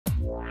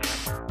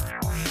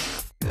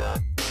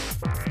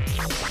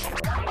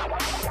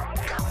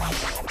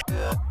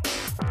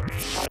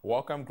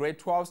Welcome grade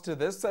 12s to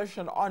this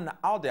session on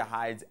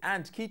aldehydes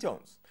and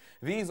ketones.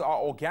 These are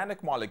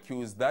organic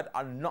molecules that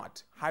are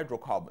not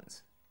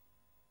hydrocarbons.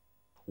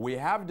 We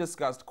have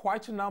discussed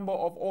quite a number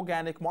of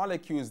organic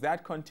molecules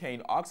that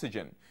contain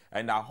oxygen,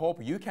 and I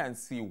hope you can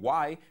see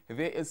why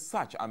there is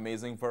such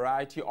amazing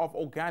variety of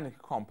organic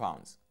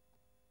compounds.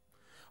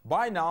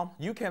 By now,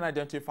 you can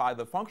identify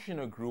the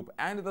functional group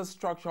and the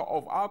structure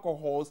of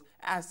alcohols,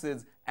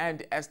 acids,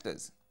 and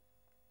esters.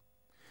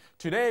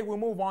 Today, we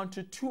move on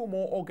to two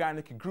more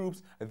organic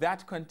groups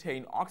that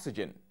contain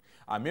oxygen.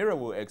 Amira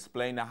will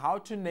explain how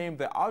to name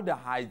the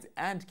aldehydes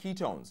and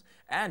ketones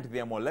and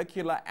their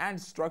molecular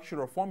and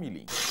structural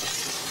formulae.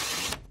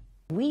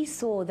 We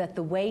saw that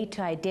the way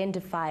to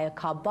identify a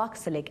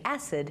carboxylic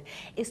acid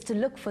is to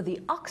look for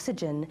the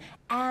oxygen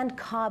and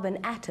carbon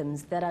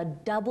atoms that are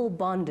double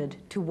bonded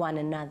to one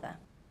another,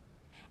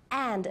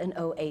 and an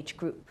OH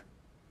group.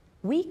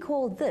 We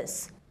call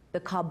this the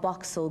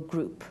carboxyl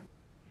group.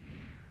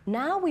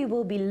 Now we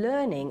will be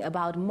learning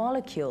about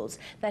molecules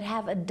that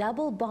have a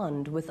double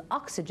bond with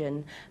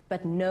oxygen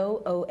but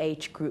no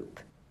OH group.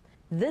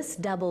 This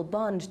double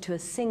bond to a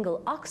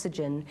single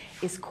oxygen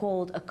is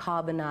called a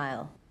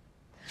carbonyl.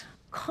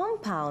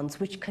 Compounds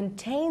which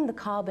contain the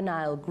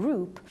carbonyl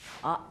group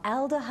are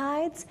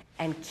aldehydes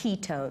and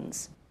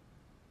ketones.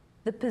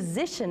 The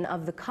position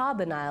of the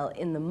carbonyl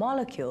in the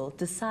molecule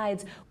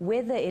decides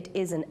whether it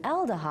is an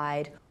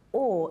aldehyde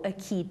or a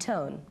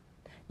ketone.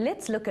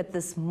 Let's look at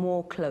this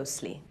more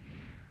closely.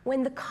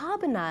 When the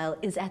carbonyl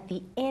is at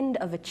the end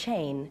of a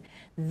chain,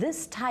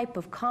 this type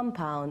of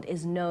compound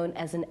is known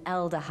as an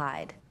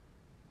aldehyde.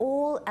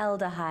 All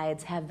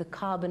aldehydes have the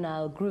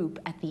carbonyl group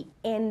at the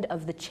end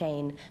of the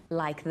chain,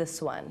 like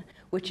this one,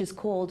 which is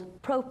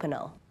called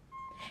propanal.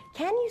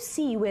 Can you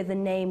see where the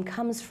name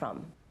comes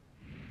from?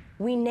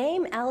 We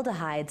name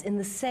aldehydes in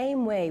the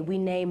same way we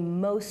name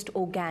most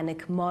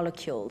organic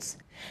molecules.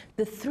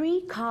 The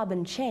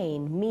 3-carbon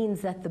chain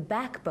means that the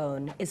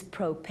backbone is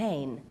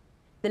propane.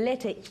 The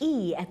letter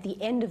E at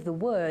the end of the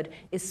word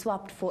is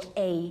swapped for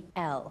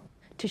Al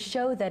to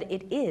show that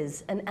it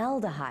is an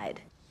aldehyde.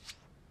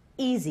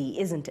 Easy,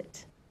 isn't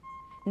it?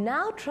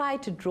 Now try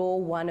to draw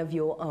one of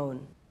your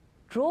own.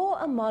 Draw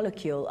a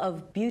molecule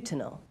of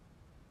butanal.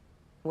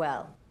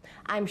 Well,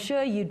 I'm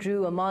sure you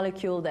drew a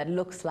molecule that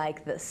looks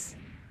like this.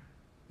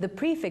 The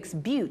prefix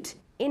but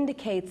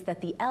indicates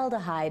that the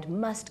aldehyde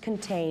must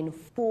contain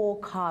 4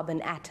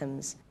 carbon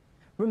atoms.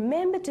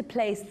 Remember to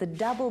place the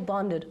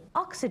double-bonded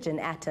oxygen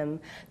atom,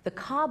 the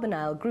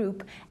carbonyl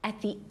group, at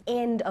the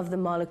end of the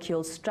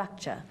molecule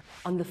structure,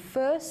 on the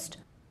first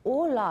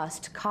or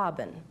last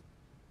carbon.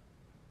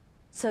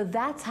 So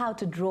that's how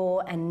to draw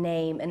and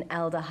name an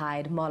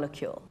aldehyde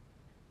molecule.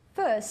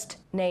 First,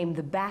 name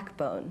the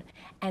backbone,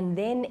 and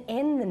then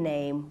end the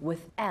name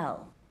with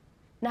L.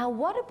 Now,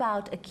 what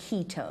about a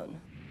ketone?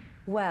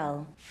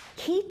 Well,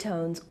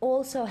 ketones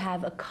also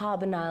have a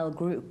carbonyl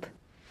group,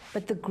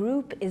 but the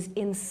group is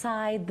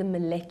inside the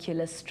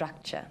molecular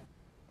structure.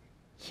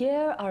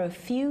 Here are a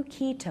few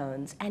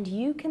ketones, and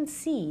you can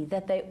see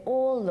that they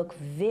all look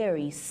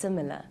very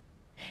similar.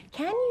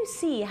 Can you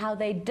see how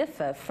they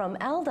differ from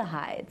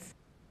aldehydes?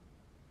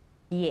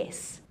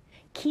 Yes,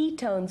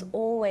 ketones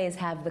always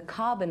have the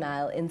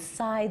carbonyl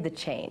inside the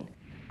chain,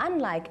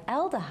 unlike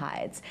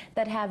aldehydes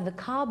that have the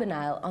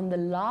carbonyl on the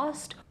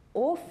last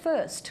or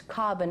first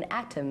carbon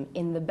atom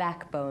in the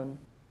backbone.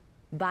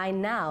 By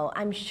now,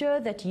 I'm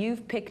sure that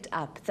you've picked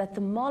up that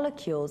the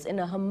molecules in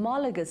a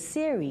homologous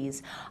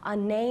series are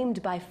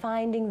named by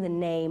finding the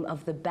name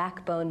of the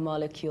backbone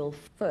molecule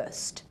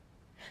first.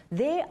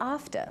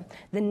 Thereafter,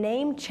 the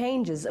name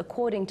changes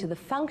according to the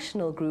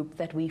functional group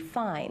that we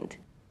find.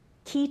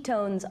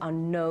 Ketones are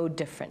no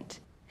different.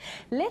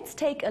 Let's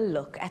take a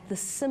look at the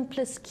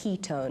simplest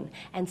ketone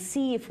and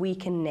see if we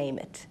can name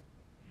it.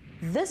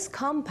 This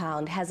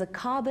compound has a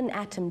carbon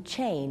atom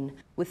chain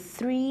with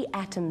 3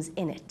 atoms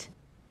in it.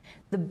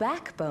 The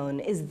backbone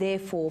is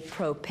therefore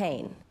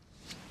propane.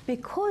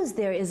 Because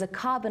there is a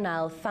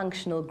carbonyl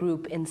functional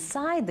group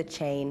inside the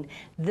chain,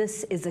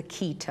 this is a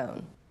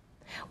ketone.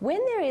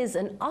 When there is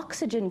an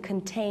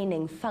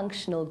oxygen-containing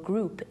functional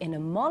group in a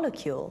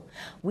molecule,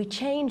 we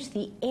change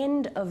the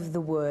end of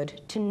the word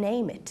to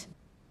name it.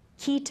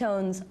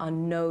 Ketones are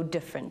no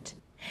different.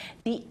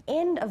 The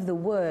end of the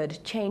word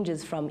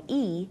changes from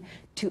E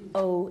to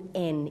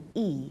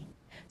O-N-E,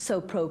 so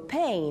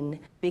propane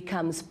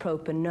becomes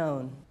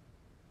propanone.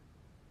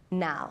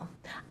 Now,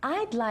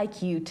 I'd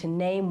like you to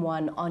name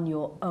one on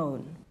your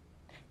own.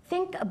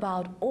 Think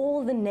about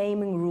all the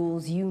naming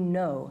rules you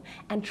know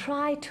and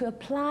try to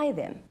apply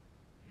them.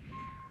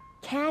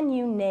 Can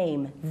you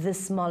name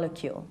this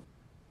molecule?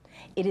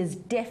 It is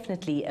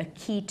definitely a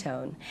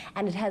ketone,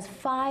 and it has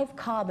 5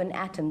 carbon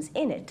atoms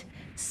in it,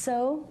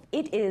 so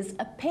it is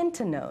a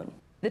pentanone.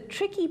 The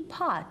tricky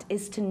part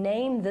is to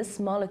name this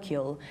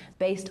molecule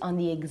based on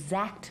the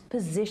exact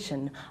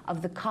position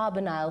of the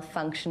carbonyl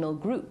functional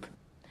group,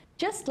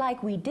 just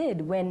like we did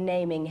when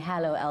naming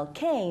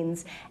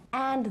haloalkanes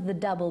and the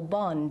double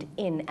bond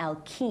in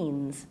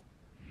alkenes.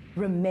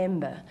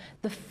 Remember,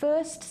 the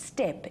first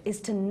step is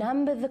to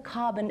number the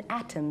carbon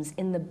atoms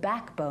in the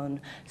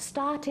backbone,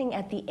 starting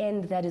at the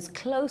end that is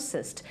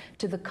closest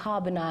to the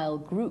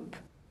carbonyl group.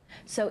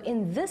 So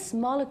in this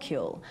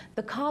molecule,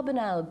 the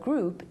carbonyl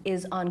group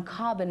is on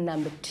carbon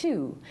number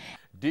 2.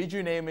 Did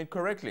you name it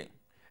correctly?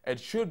 It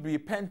should be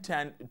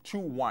pentan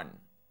 2,1.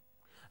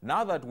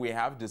 Now that we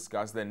have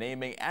discussed the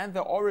naming and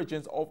the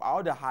origins of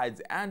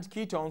aldehydes and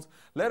ketones,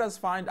 let us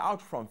find out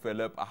from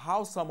Philip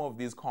how some of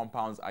these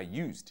compounds are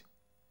used.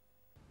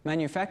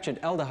 Manufactured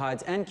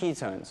aldehydes and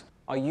ketones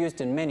are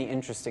used in many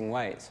interesting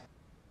ways.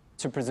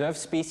 To preserve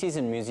species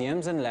in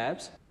museums and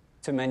labs,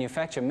 to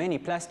manufacture many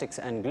plastics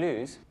and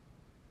glues,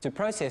 to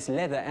process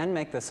leather and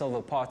make the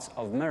silver parts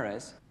of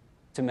mirrors,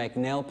 to make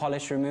nail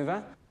polish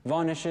remover,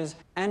 varnishes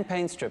and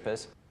paint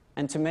strippers,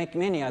 and to make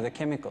many other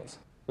chemicals,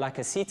 like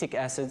acetic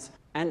acids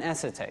and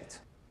acetates.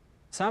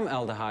 Some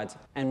aldehydes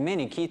and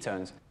many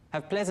ketones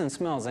have pleasant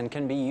smells and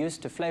can be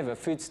used to flavor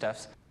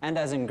foodstuffs and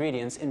as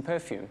ingredients in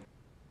perfume.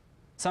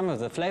 Some of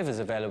the flavors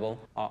available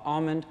are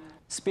almond,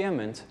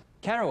 spearmint,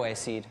 caraway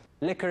seed,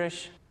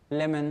 licorice,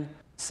 lemon,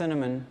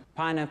 cinnamon,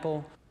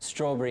 pineapple,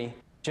 strawberry,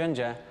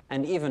 ginger,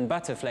 and even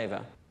butter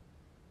flavor.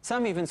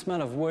 Some even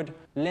smell of wood,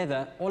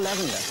 leather, or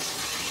lavender.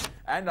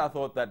 And I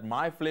thought that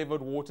my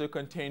flavored water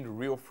contained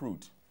real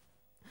fruit.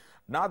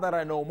 Now that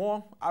I know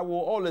more, I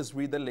will always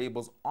read the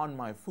labels on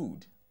my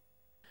food.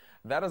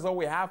 That is all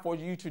we have for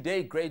you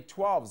today, grade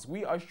 12s.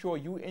 We are sure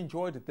you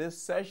enjoyed this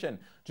session.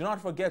 Do not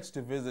forget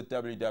to visit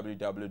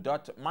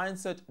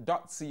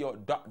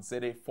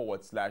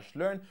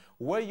www.mindset.co.za/learn,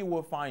 where you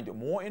will find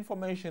more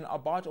information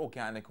about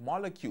organic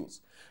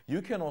molecules.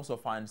 You can also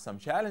find some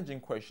challenging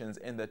questions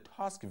in the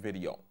task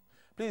video.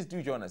 Please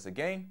do join us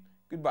again.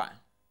 Goodbye.